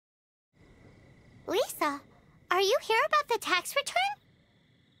Lisa, are you here about the tax return?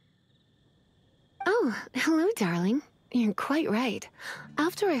 Oh, hello, darling. You're quite right.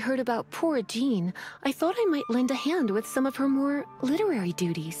 After I heard about poor Jean, I thought I might lend a hand with some of her more literary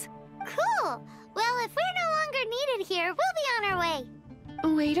duties. Cool! Well, if we're no longer needed here, we'll be on our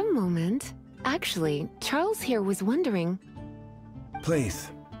way. Wait a moment. Actually, Charles here was wondering... Please,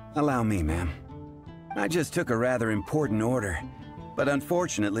 allow me, ma'am. I just took a rather important order, but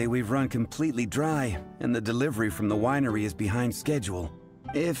unfortunately we've run completely dry, and the delivery from the winery is behind schedule.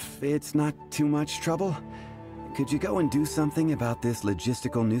 If it's not too much trouble, could you go and do something about this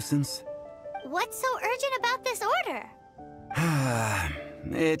logistical nuisance? What's so urgent about this order?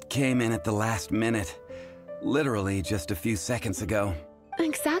 It came in at the last minute. Literally just a few seconds ago.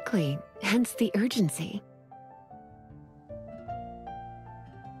 Exactly. Hence the urgency.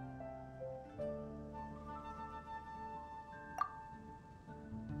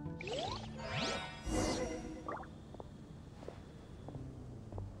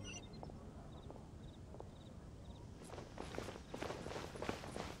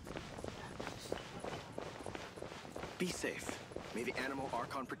 Be safe. May the animal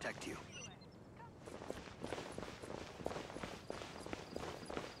Archon protect you.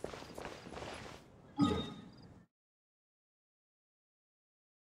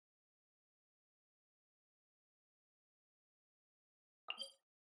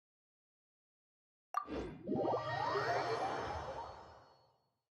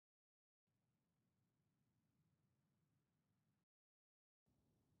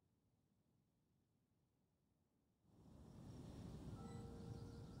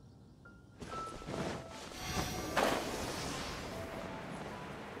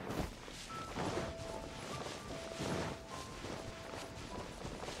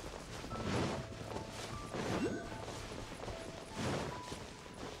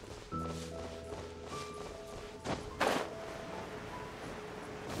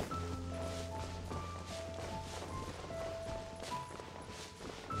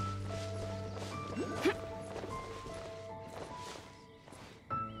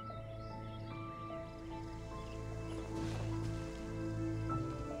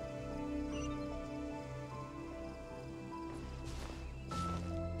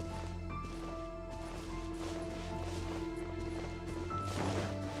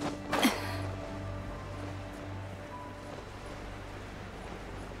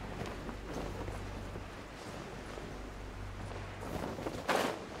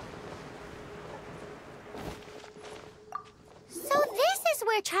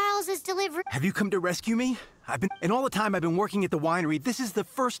 Where Charles is delivering. Have you come to rescue me? And all the time I've been working at the winery, this is the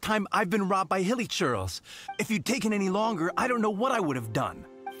first time I've been robbed by hilly churls. If you'd taken any longer, I don't know what I would have done.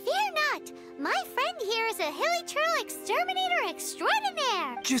 Fear not. My friend here is a hilly churl exterminator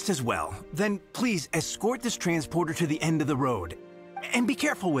extraordinaire. Just as well. Then please escort this transporter to the end of the road. And be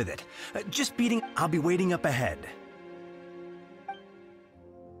careful with it. Just beating, I'll be waiting up ahead.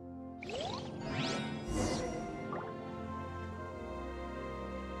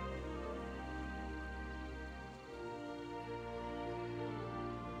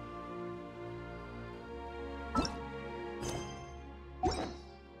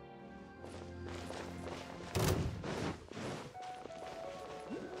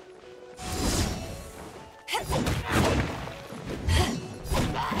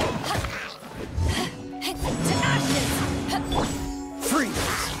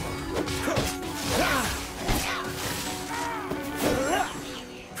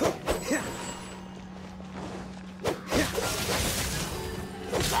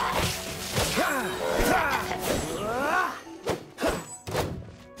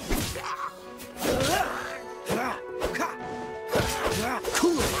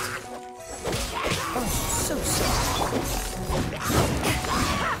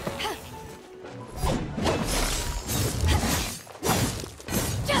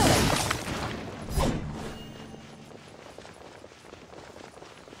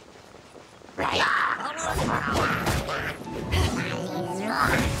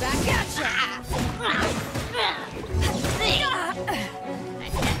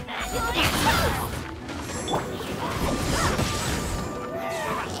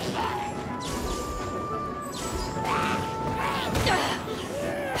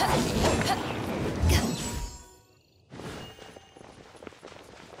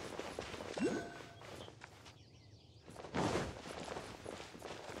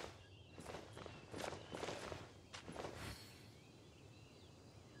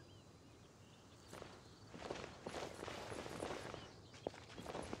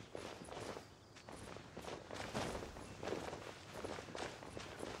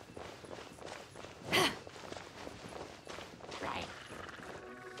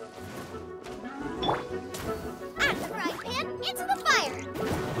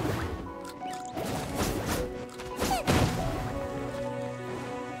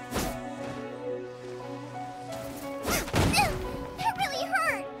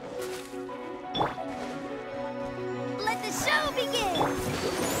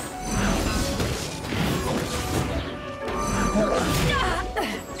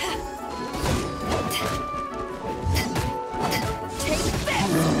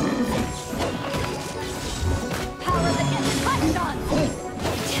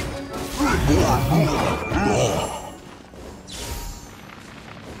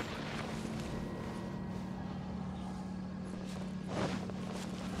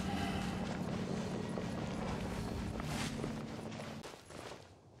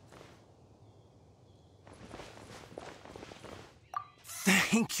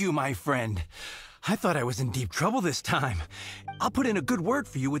 Thank you, my friend. I thought I was in deep trouble this time. I'll put in a good word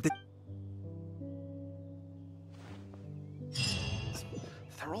for you with the...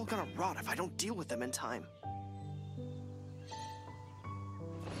 They're all gonna rot if I don't deal with them in time.